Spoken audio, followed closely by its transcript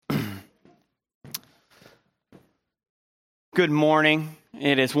Good morning.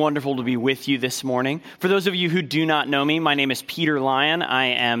 It is wonderful to be with you this morning. For those of you who do not know me, my name is Peter Lyon. I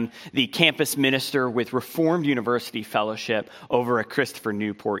am the campus minister with Reformed University Fellowship over at Christopher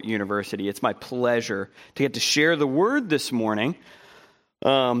Newport University. It's my pleasure to get to share the word this morning.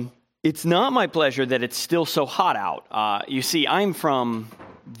 It's not my pleasure that it's still so hot out. You see, I'm from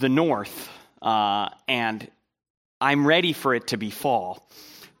the north, and I'm ready for it to be fall.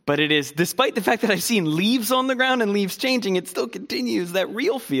 But it is, despite the fact that I've seen leaves on the ground and leaves changing, it still continues. That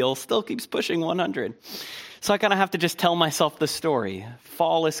real feel still keeps pushing 100. So I kind of have to just tell myself the story.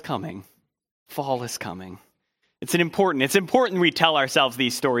 Fall is coming. Fall is coming. It's important we tell ourselves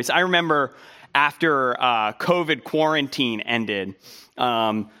these stories. I remember after COVID quarantine ended,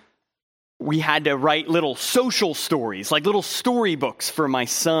 we had to write little social stories, like little storybooks for my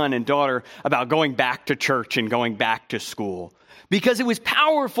son and daughter about going back to church and going back to school. Because it was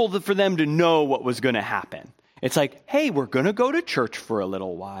powerful for them to know what was going to happen. It's like, hey, we're going to go to church for a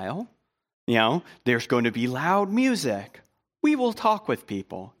little while. You know, there's going to be loud music. We will talk with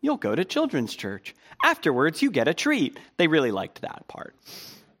people. You'll go to children's church. Afterwards, you get a treat. They really liked that part.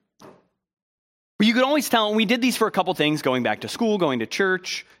 But you could always tell, and we did these for a couple things, going back to school, going to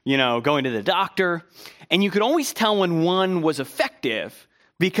church, going to the doctor. And you could always tell when one was effective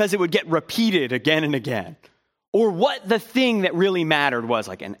because it would get repeated again and again. Or what the thing that really mattered was,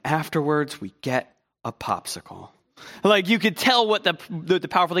 like, and afterwards we get a popsicle. Like, you could tell what the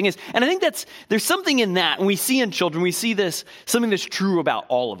powerful thing is. And I think there's something in that. And we see in children, we see this, something that's true about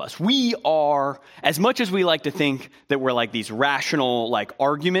all of us. We are, as much as we like to think that we're like these rational, like,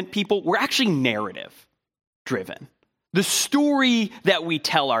 argument people, we're actually narrative driven. The story that we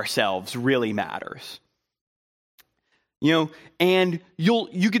tell ourselves really matters. And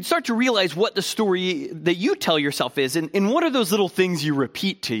you can start to realize what the story that you tell yourself is, and what are those little things you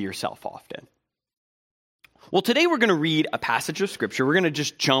repeat to yourself often. Well, today we're going to read a passage of Scripture. We're going to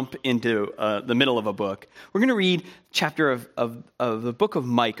just jump into the middle of a book. We're going to read chapter of the book of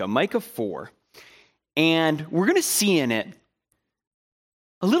Micah, Micah 4. And we're going to see in it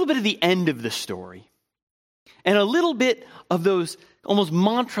a little bit of the end of the story. And a little bit of those almost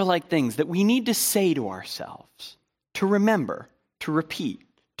mantra-like things that we need to say to ourselves. To remember, to repeat,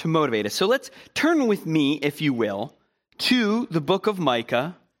 to motivate us. So let's turn with me, if you will, to the book of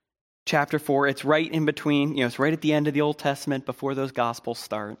Micah, chapter 4. It's right in between, it's right at the end of the Old Testament before those Gospels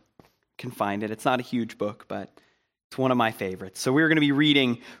start. You can find it. It's not a huge book, but it's one of my favorites. So we're going to be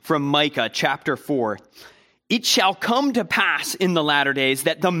reading from Micah, chapter 4. It shall come to pass in the latter days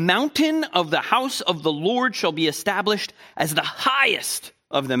that the mountain of the house of the Lord shall be established as the highest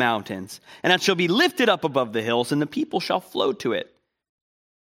of the mountains, and it shall be lifted up above the hills, and the people shall flow to it.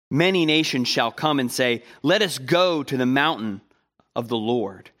 Many nations shall come and say, let us go to the mountain of the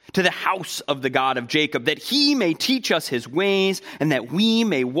Lord, to the house of the God of Jacob, that he may teach us his ways, and that we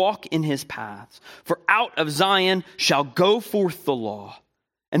may walk in his paths. For out of Zion shall go forth the law,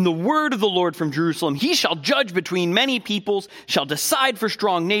 and the word of the Lord from Jerusalem. He shall judge between many peoples, shall decide for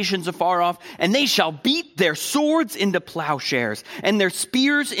strong nations afar off, and they shall beat their swords into plowshares, and their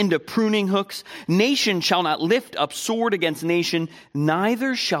spears into pruning hooks. Nation shall not lift up sword against nation,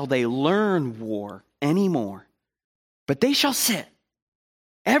 neither shall they learn war anymore. But they shall sit,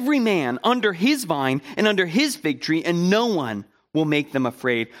 every man under his vine and under his fig tree, and no one will make them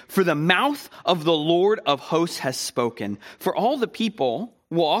afraid. For the mouth of the Lord of hosts has spoken. For all the people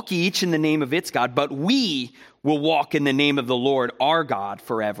walk each in the name of its God, but we will walk in the name of the Lord our God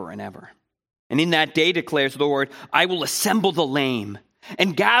forever and ever. And in that day, declares the Lord, I will assemble the lame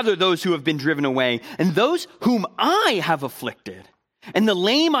and gather those who have been driven away, and those whom I have afflicted. And the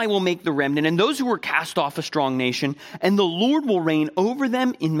lame I will make the remnant, and those who were cast off a strong nation, and the Lord will reign over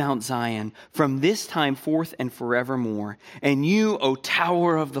them in Mount Zion from this time forth and forevermore. And you, O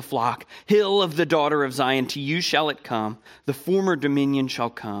tower of the flock, hill of the daughter of Zion, to you shall it come. The former dominion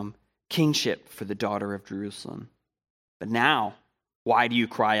shall come, kingship for the daughter of Jerusalem. But now, why do you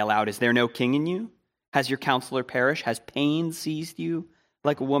cry aloud? Is there no king in you? Has your counselor perished? Has pain seized you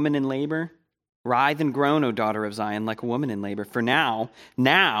like a woman in labor? Writhe and groan, O daughter of Zion, like a woman in labor. For now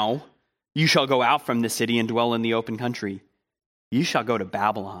you shall go out from the city and dwell in the open country. You shall go to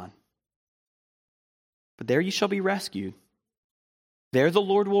Babylon. But there you shall be rescued. There the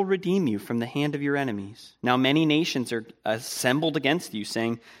Lord will redeem you from the hand of your enemies. Now many nations are assembled against you,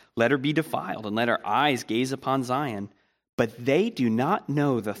 saying, let her be defiled, and let our eyes gaze upon Zion. But they do not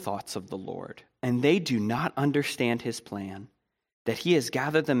know the thoughts of the Lord, and they do not understand his plan, that he has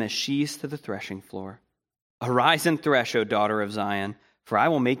gathered them as sheaves to the threshing floor. Arise and thresh, O daughter of Zion, for I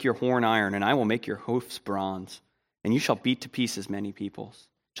will make your horn iron, and I will make your hoofs bronze. And you shall beat to pieces many peoples,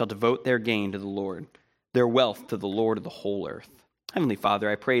 shall devote their gain to the Lord. their wealth to the Lord of the whole earth. Heavenly Father,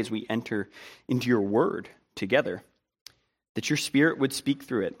 I pray as we enter into your word together, that your Spirit would speak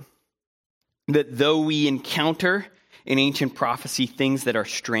through it. That though we encounter in ancient prophecy things that are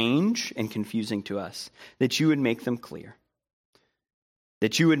strange and confusing to us, that you would make them clear.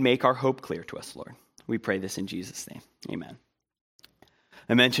 That you would make our hope clear to us, Lord. We pray this in Jesus' name. Amen.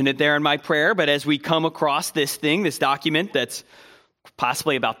 I mentioned it there in my prayer, but as we come across this document that's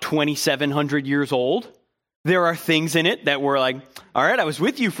possibly about 2,700 years old, there are things in it that were like, all right, I was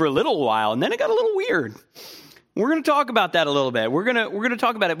with you for a little while, and then it got a little weird. We're going to talk about that a little bit. We're going to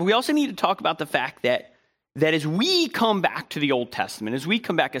talk about it, but we also need to talk about the fact that as we come back to the Old Testament, as we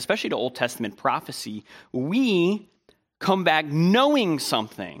come back especially to Old Testament prophecy, we come back knowing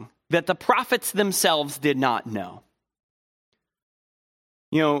something that the prophets themselves did not know.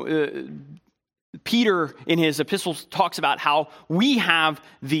 You know, Peter in his epistles talks about how we have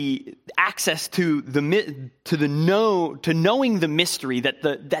the access to knowing the mystery that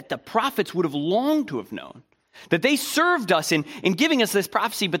the prophets would have longed to have known. That they served us in giving us this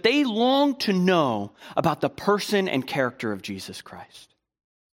prophecy, but they longed to know about the person and character of Jesus Christ.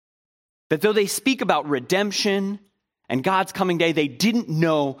 That though they speak about redemption and God's coming day, they didn't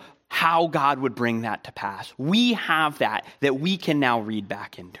know how God would bring that to pass. We have that we can now read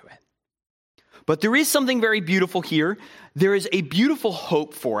back into it. But there is something very beautiful here. There is a beautiful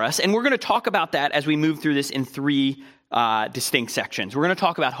hope for us, and we're going to talk about that as we move through this in three distinct sections. We're going to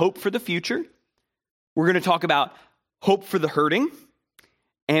talk about hope for the future. We're going to talk about hope for the hurting,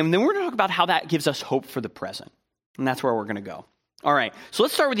 and then we're going to talk about how that gives us hope for the present. And that's where we're going to go. All right, so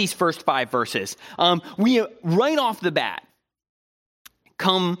let's start with these first 5 verses. We, right off the bat,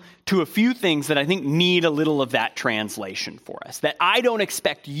 come to a few things that I think need a little of that translation for us. That I don't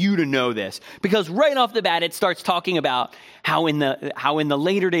expect you to know this, because right off the bat, it starts talking about how in the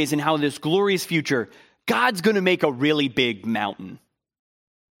later days and how this glorious future, God's going to make a really big mountain.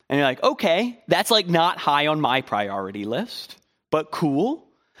 And you're like, okay, that's like not high on my priority list, but cool.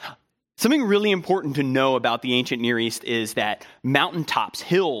 Something really important to know about the ancient Near East is that mountaintops,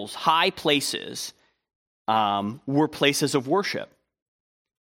 hills, high places were places of worship.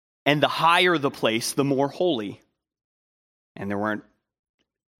 And the higher the place, the more holy. And there weren't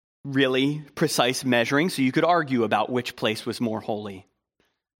really precise measuring, so you could argue about which place was more holy.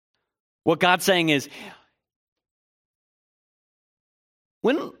 What God's saying is,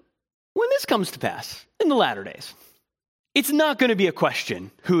 when this comes to pass in the latter days, it's not going to be a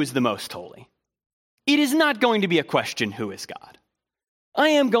question, who is the most holy? It is not going to be a question, who is God? I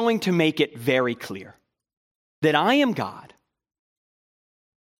am going to make it very clear that I am God,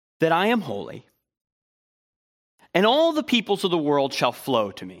 that I am holy, and all the peoples of the world shall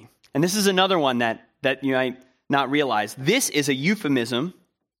flow to me. And this is another one that you might not realize. This is a euphemism,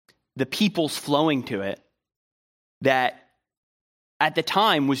 the peoples flowing to it, that at the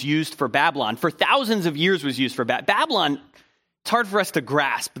time was used for Babylon. For thousands of years was used for Babylon. It's hard for us to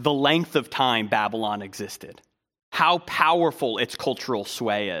grasp the length of time Babylon existed, how powerful its cultural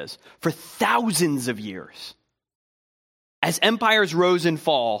sway is for thousands of years. As empires rose and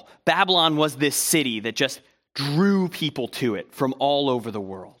fall, Babylon was this city that just drew people to it from all over the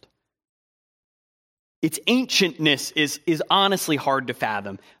world. Its ancientness is honestly hard to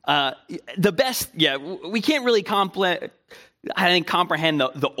fathom. We can't really comprehend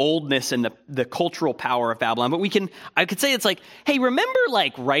the oldness and the cultural power of Babylon, but I could say it's like, hey, remember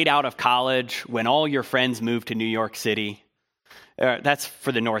like right out of college when all your friends moved to New York City? That's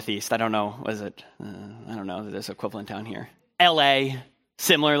for the Northeast. I don't know. Was it? I don't know. There's equivalent down here. LA,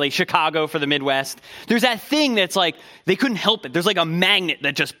 similarly. Chicago for the Midwest. There's that thing that's like, they couldn't help it. There's like a magnet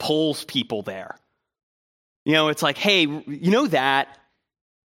that just pulls people there. You know, it's like, hey, you know that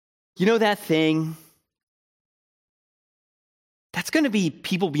thing? That's going to be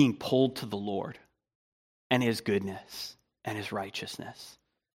people being pulled to the Lord and his goodness and his righteousness.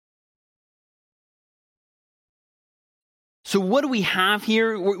 So what do we have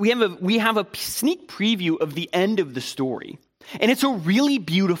here? We have a sneak preview of the end of the story. And it's a really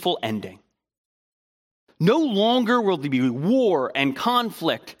beautiful ending. No longer will there be war and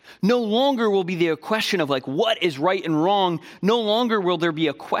conflict. No longer will be there a question of like what is right and wrong. No longer will there be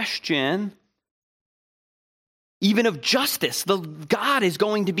a question even of justice. God is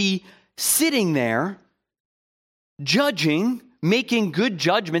going to be sitting there judging, making good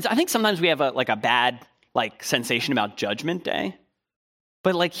judgments. I think sometimes we have a bad sensation about Judgment Day.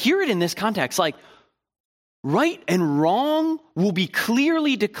 But hear it in this context, right and wrong will be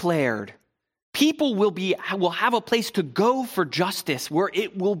clearly declared. People will have a place to go for justice where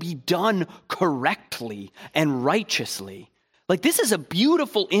it will be done correctly and righteously. This is a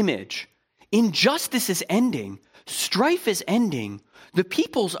beautiful image. Injustice is ending. Strife is ending. The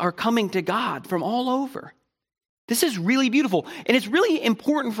peoples are coming to God from all over. This is really beautiful. And it's really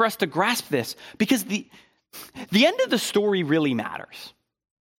important for us to grasp this because the end of the story really matters.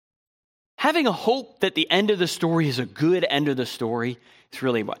 Having a hope that the end of the story is a good end of the story is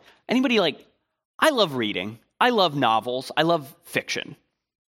really what. Anybody I love reading. I love novels. I love fiction.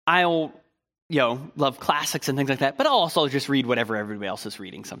 I'll love classics and things like that, but I'll also just read whatever everybody else is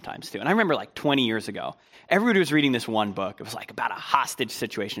reading sometimes too. And I remember 20 years ago, everybody was reading this one book. It was about a hostage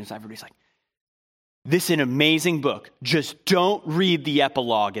situation. So everybody's like, this is an amazing book. Just don't read the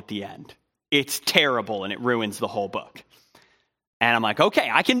epilogue at the end. It's terrible and it ruins the whole book. And I'm like, okay,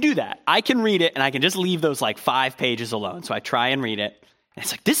 I can do that. I can read it and I can just leave those 5 pages alone. So I try and read it. And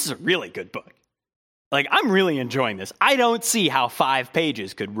it's this is a really good book. I'm really enjoying this. I don't see how 5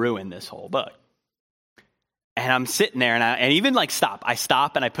 pages could ruin this whole book. And I'm sitting there and even stop. I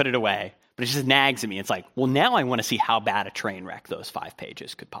stop and I put it away. But it just nags at me. It's well, now I want to see how bad a train wreck those 5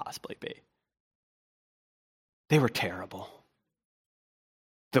 pages could possibly be. They were terrible.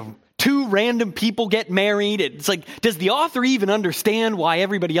 The 2 random people get married. It's does the author even understand why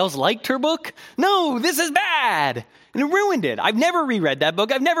everybody else liked her book? No, this is bad. And it ruined it. I've never reread that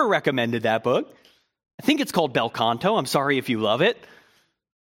book. I've never recommended that book. I think it's called Bel Canto. I'm sorry if you love it.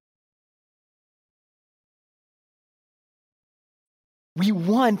 We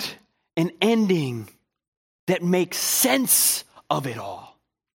want an ending that makes sense of it all.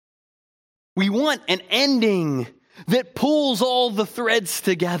 We want an ending that pulls all the threads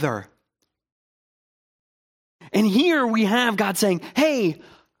together. And here we have God saying, hey,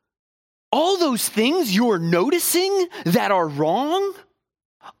 all those things you're noticing that are wrong,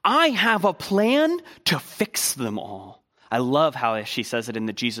 I have a plan to fix them all. I love how she says it in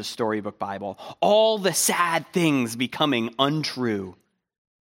the Jesus Storybook Bible. All the sad things becoming untrue.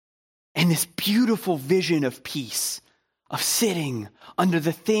 And this beautiful vision of peace, of sitting under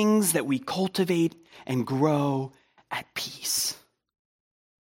the things that we cultivate and grow at peace.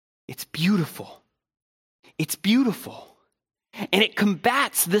 It's beautiful. It's beautiful. And it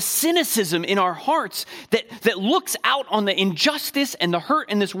combats the cynicism in our hearts that looks out on the injustice and the hurt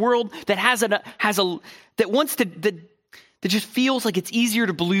in this world that that just feels like it's easier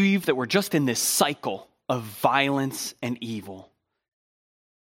to believe that we're just in this cycle of violence and evil.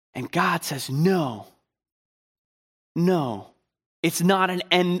 And God says, no, it's not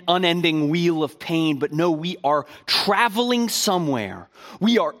an unending wheel of pain, but no, we are traveling somewhere.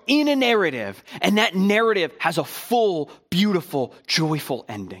 We are in a narrative, and that narrative has a full, beautiful, joyful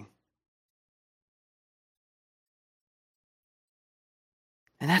ending.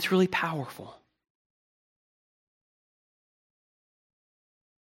 And that's really powerful.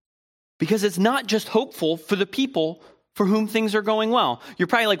 Because it's not just hopeful for the people for whom things are going well. You're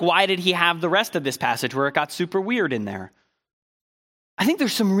probably why did he have the rest of this passage where it got super weird in there? I think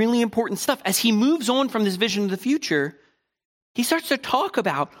there's some really important stuff. As he moves on from this vision of the future, he starts to talk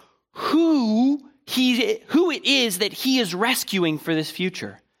about who it is that he is rescuing for this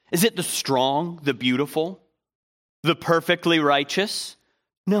future. Is it the strong, the beautiful, the perfectly righteous?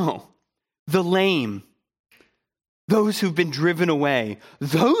 No, the lame, those who've been driven away,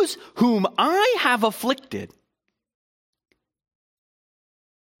 those whom I have afflicted.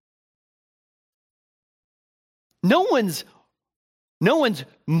 No one's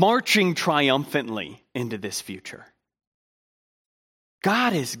marching triumphantly into this future.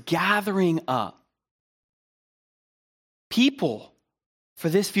 God is gathering up people for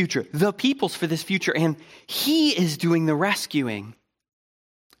this future, the peoples for this future, and he is doing the rescuing.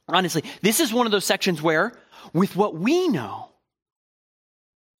 Honestly, this is one of those sections where, with what we know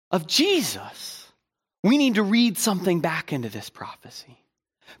of Jesus, we need to read something back into this prophecy.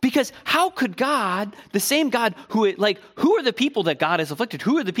 Because how could God, the same God who are the people that God has afflicted?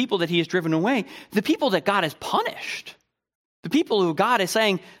 Who are the people that he has driven away? The people that God has punished. The people who God is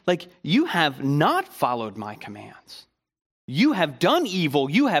saying, you have not followed my commands. You have done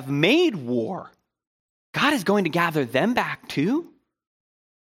evil. You have made war. God is going to gather them back too.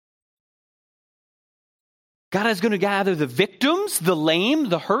 God is going to gather the victims, the lame,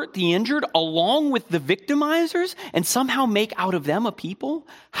 the hurt, the injured, along with the victimizers, and somehow make out of them a people?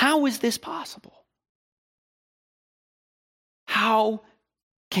 How is this possible? How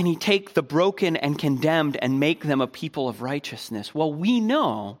can he take the broken and condemned and make them a people of righteousness? Well, we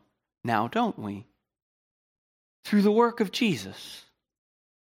know now, don't we? Through the work of Jesus.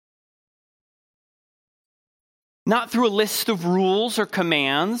 Not through a list of rules or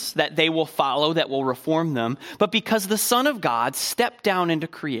commands that they will follow that will reform them, but because the Son of God stepped down into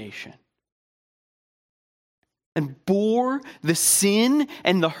creation. and bore the sin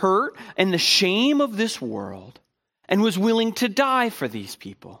and the hurt and the shame of this world and was willing to die for these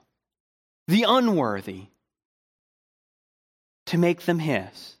people, the unworthy, to make them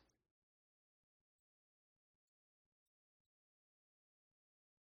his.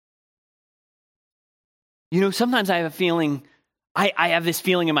 You know, sometimes I have a feeling, I have this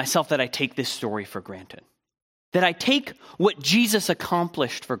feeling in myself that I take this story for granted. That I take what Jesus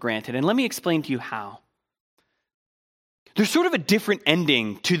accomplished for granted. And let me explain to you how. There's sort of a different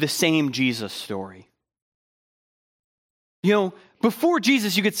ending to the same Jesus story. You know, before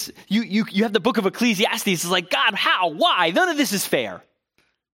Jesus, you have the book of Ecclesiastes. It's like, God, how? Why? None of this is fair.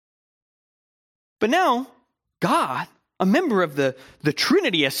 But now, God, a member of the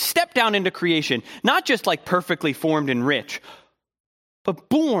Trinity, has stepped down into creation, not just like perfectly formed and rich, but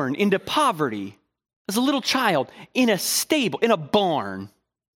born into poverty as a little child in a stable, in a barn,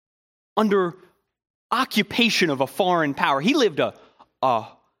 under occupation of a foreign power.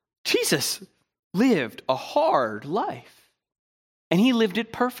 Jesus lived a hard life. And he lived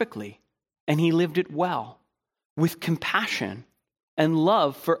it perfectly. And he lived it well, with compassion and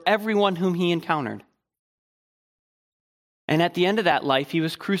love for everyone whom he encountered. And at the end of that life, he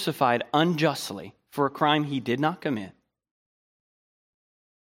was crucified unjustly for a crime he did not commit.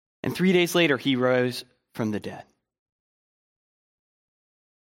 And 3 days later, he rose from the dead.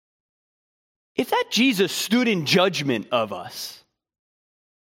 If that Jesus stood in judgment of us,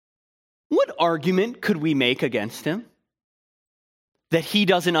 what argument could we make against him? That he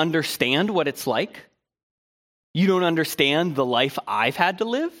doesn't understand what it's like? You don't understand the life I've had to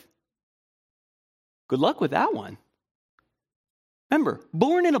live? Good luck with that one. Remember,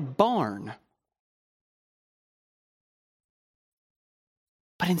 born in a barn.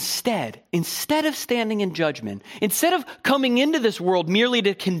 But instead of standing in judgment, instead of coming into this world merely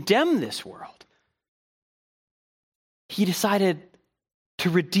to condemn this world, he decided to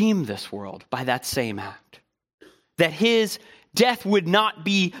redeem this world by that same act. That his death would not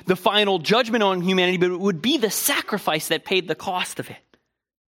be the final judgment on humanity, but it would be the sacrifice that paid the cost of it.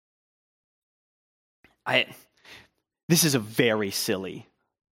 This is a very silly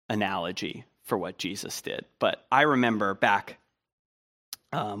analogy for what Jesus did, but I remember back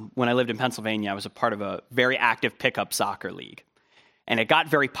when I lived in Pennsylvania, I was a part of a very active pickup soccer league. And it got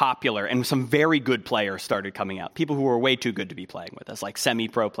very popular, and some very good players started coming out. People who were way too good to be playing with us, like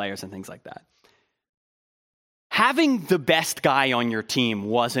semi-pro players and things like that. Having the best guy on your team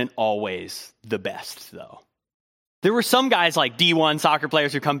wasn't always the best, though. There were some guys like D1 soccer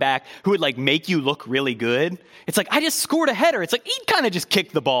players who come back who would like make you look really good. It's like, I just scored a header. It's like, he kind of just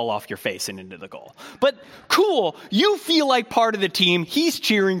kicked the ball off your face and into the goal. But cool, you feel like part of the team. He's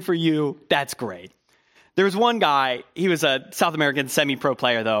cheering for you. That's great. There was one guy, he was a South American semi-pro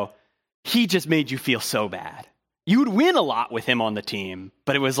player though. He just made you feel so bad. You would win a lot with him on the team,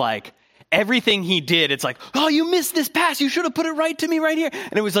 but it was like, everything he did, it's like, oh, you missed this pass. You should have put it right to me right here.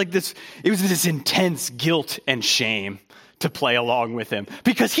 And it was like this intense guilt and shame to play along with him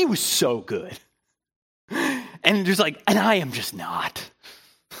because he was so good. And just like, and I am just not.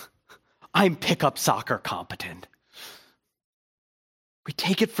 I'm pickup soccer competent. We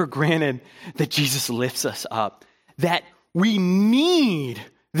take it for granted that Jesus lifts us up, that we need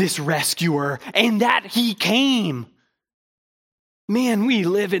this rescuer and that he came. Man, we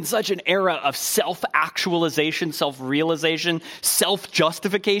live in such an era of self-actualization, self-realization,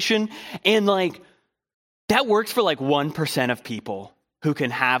 self-justification. And like, that works for like 1% of people who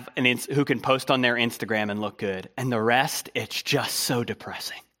can who can post on their Instagram and look good. And the rest, it's just so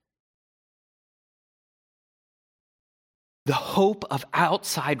depressing. The hope of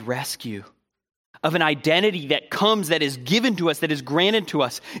outside rescue, of an identity that comes, that is given to us, that is granted to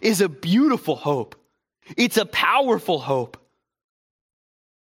us, is a beautiful hope. It's a powerful hope.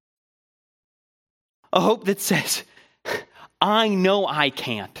 A hope that says, I know I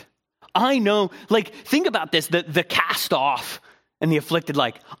can't. I know, like, think about this, the cast off and the afflicted,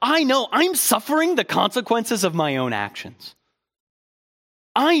 like, I know I'm suffering the consequences of my own actions.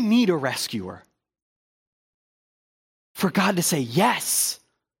 I need a rescuer. For God to say, yes,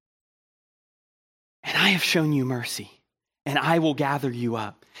 and I have shown you mercy, and I will gather you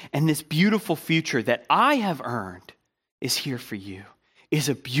up. And this beautiful future that I have earned is here for you, is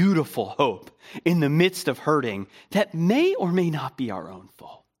a beautiful hope in the midst of hurting that may or may not be our own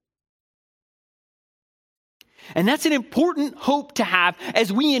fault. And that's an important hope to have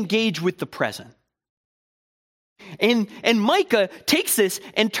as we engage with the present. And Micah takes this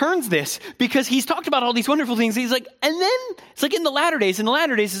and turns this because he's talked about all these wonderful things. He's like, and then it's like in the latter days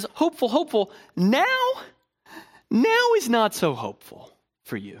is hopeful. Now is not so hopeful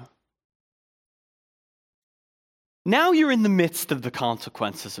for you. now you're in the midst of the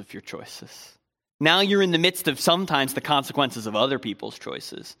consequences of your choices. Now you're in the midst of sometimes the consequences of other people's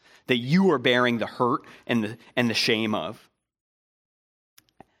choices that you are bearing the hurt and the shame of.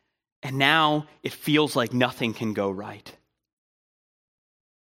 And now it feels like nothing can go right.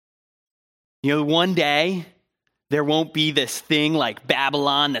 You know, one day there won't be this thing like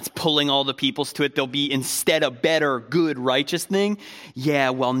Babylon that's pulling all the peoples to it. There'll be instead a better, good, righteous thing.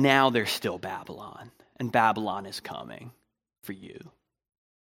 Yeah, well, now there's still Babylon, and Babylon is coming for you.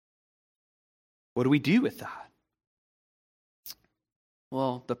 What do we do with that?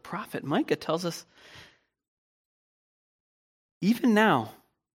 Well, the prophet Micah tells us, even now,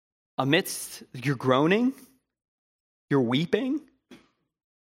 amidst your groaning, your weeping,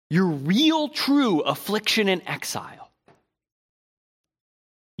 your real, true affliction and exile,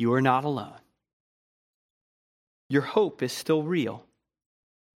 you are not alone. Your hope is still real.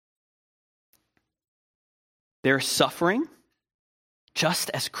 There's suffering, just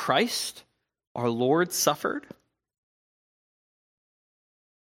as Christ, our Lord, suffered.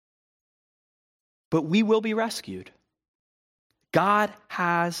 But we will be rescued. God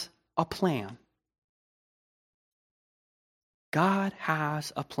has a plan. God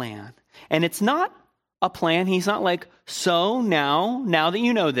has a plan. And it's not a plan. He's not like, so now that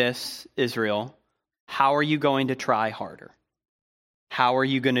you know this, Israel, how are you going to try harder? How are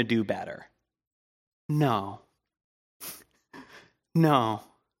you going to do better? No. No.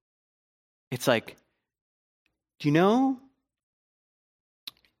 It's like, do you know,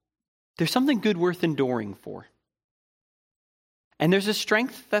 there's something good worth enduring for. And there's a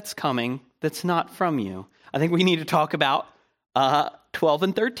strength that's coming that's not from you. I think we need to talk about 12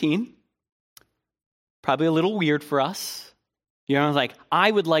 and 13. Probably a little weird for us. You know, like,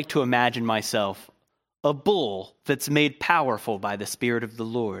 I would like to imagine myself a bull that's made powerful by the Spirit of the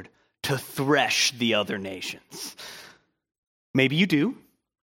Lord to thresh the other nations. Maybe you do.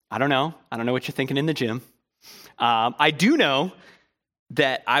 I don't know. I don't know what you're thinking in the gym. I do know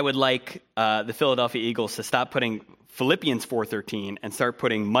that I would like the Philadelphia Eagles to stop putting Philippians 4:13 and start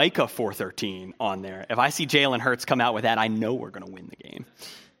putting Micah 4:13 on there. If I see Jalen Hurts come out with that, I know we're going to win the game.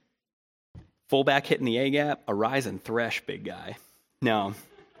 Fullback hitting the A-gap, arise and thresh, big guy. No.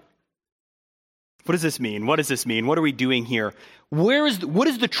 What does this mean? What does this mean? What are we doing here? What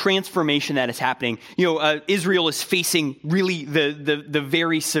is the transformation that is happening? You know, Israel is facing really the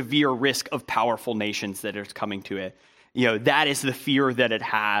very severe risk of powerful nations that is coming to it. You know, that is the fear that it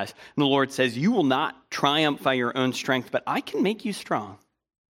has. And the Lord says, you will not triumph by your own strength, but I can make you strong.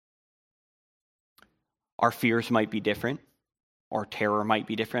 Our fears might be different. Our terror might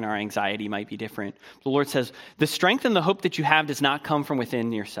be different. Our anxiety might be different. The Lord says, the strength and the hope that you have does not come from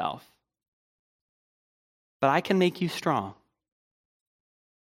within yourself. But I can make you strong.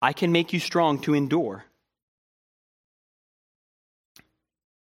 I can make you strong to endure.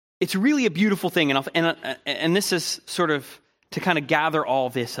 It's really a beautiful thing, and this is sort of to kind of gather all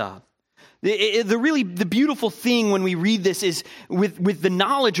this up. The beautiful thing when we read this is with the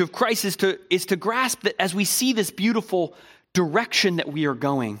knowledge of Christ is to grasp that as we see this beautiful direction that we are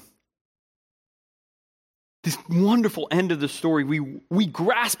going, this wonderful end of the story, we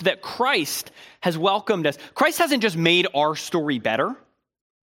grasp that Christ has welcomed us. Christ hasn't just made our story better.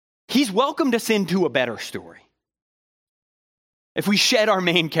 He's welcomed us into a better story. If we shed our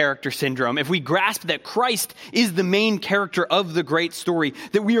main character syndrome, if we grasp that Christ is the main character of the great story,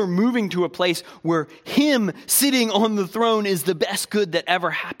 that we are moving to a place where Him sitting on the throne is the best good that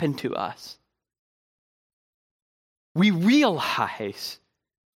ever happened to us. We realize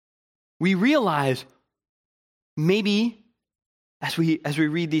maybe as we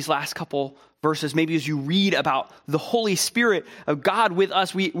read these last couple verses, maybe as you read about the Holy Spirit of God with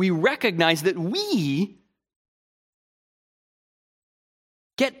us, we recognize that we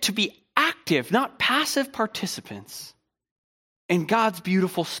get to be active, not passive participants in God's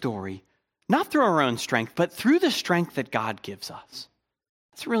beautiful story, not through our own strength, but through the strength that God gives us.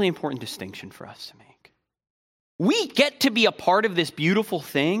 That's a really important distinction for us to make. We get to be a part of this beautiful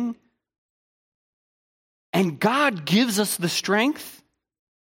thing, and God gives us the strength,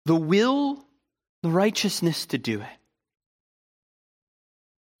 the will, the righteousness to do it.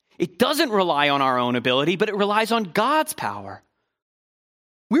 It doesn't rely on our own ability, but it relies on God's power.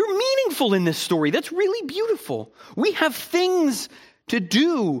 We're meaningful in this story. That's really beautiful. We have things to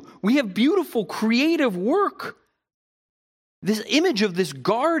do. We have beautiful creative work. This image of this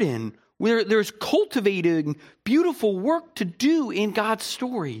garden where there's cultivating beautiful work to do in God's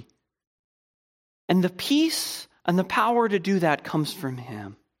story. And the peace and the power to do that comes from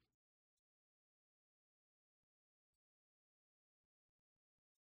Him.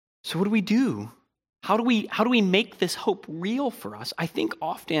 So what do we do How do we make this hope real for us? I think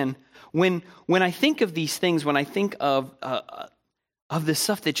often when I think of these things, when I think of the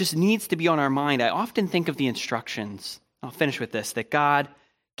stuff that just needs to be on our mind, I often think of the instructions. I'll finish with this, that God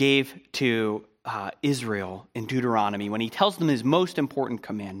gave to Israel in Deuteronomy when he tells them his most important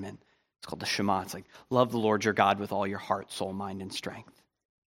commandment. It's called the Shema. It's like, love the Lord your God with all your heart, soul, mind, and strength.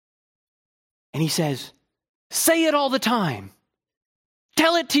 And he says, say it all the time.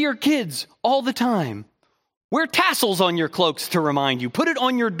 Tell it to your kids all the time. Wear tassels on your cloaks to remind you. Put it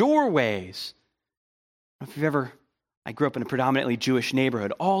on your doorways. If you've ever, I grew up in a predominantly Jewish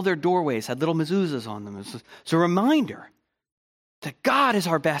neighborhood. All their doorways had little mezuzahs on them. It's a reminder that God is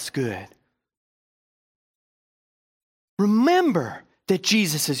our best good. Remember that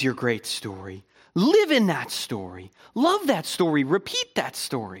Jesus is your great story. Live in that story. Love that story. Repeat that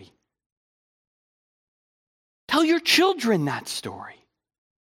story. Tell your children that story.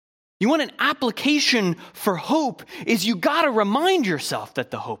 You want an application for hope is you got to remind yourself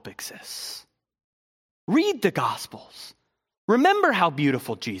that the hope exists. Read the Gospels. Remember how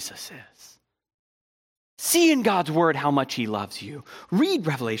beautiful Jesus is. See in God's word how much he loves you. Read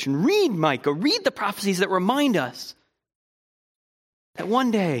Revelation, read Micah, read the prophecies that remind us that one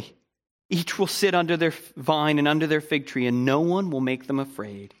day each will sit under their vine and under their fig tree and no one will make them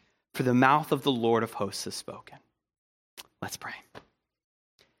afraid, for the mouth of the Lord of hosts has spoken. Let's pray.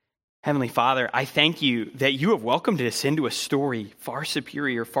 Heavenly Father, I thank you that you have welcomed us into a story far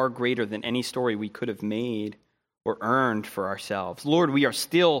superior, far greater than any story we could have made or earned for ourselves. Lord, we are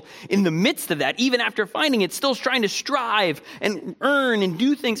still in the midst of that. Even after finding it, still trying to strive and earn and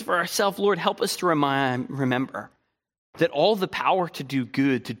do things for ourselves. Lord, help us to remember that all the power to do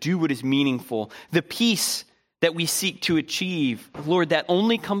good, to do what is meaningful, the peace that we seek to achieve, Lord, that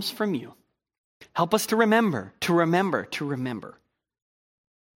only comes from you. Help us to remember.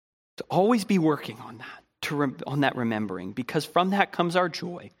 To always be working on that, on that remembering, because from that comes our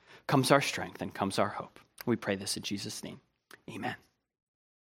joy, comes our strength, and comes our hope. We pray this in Jesus' name. Amen.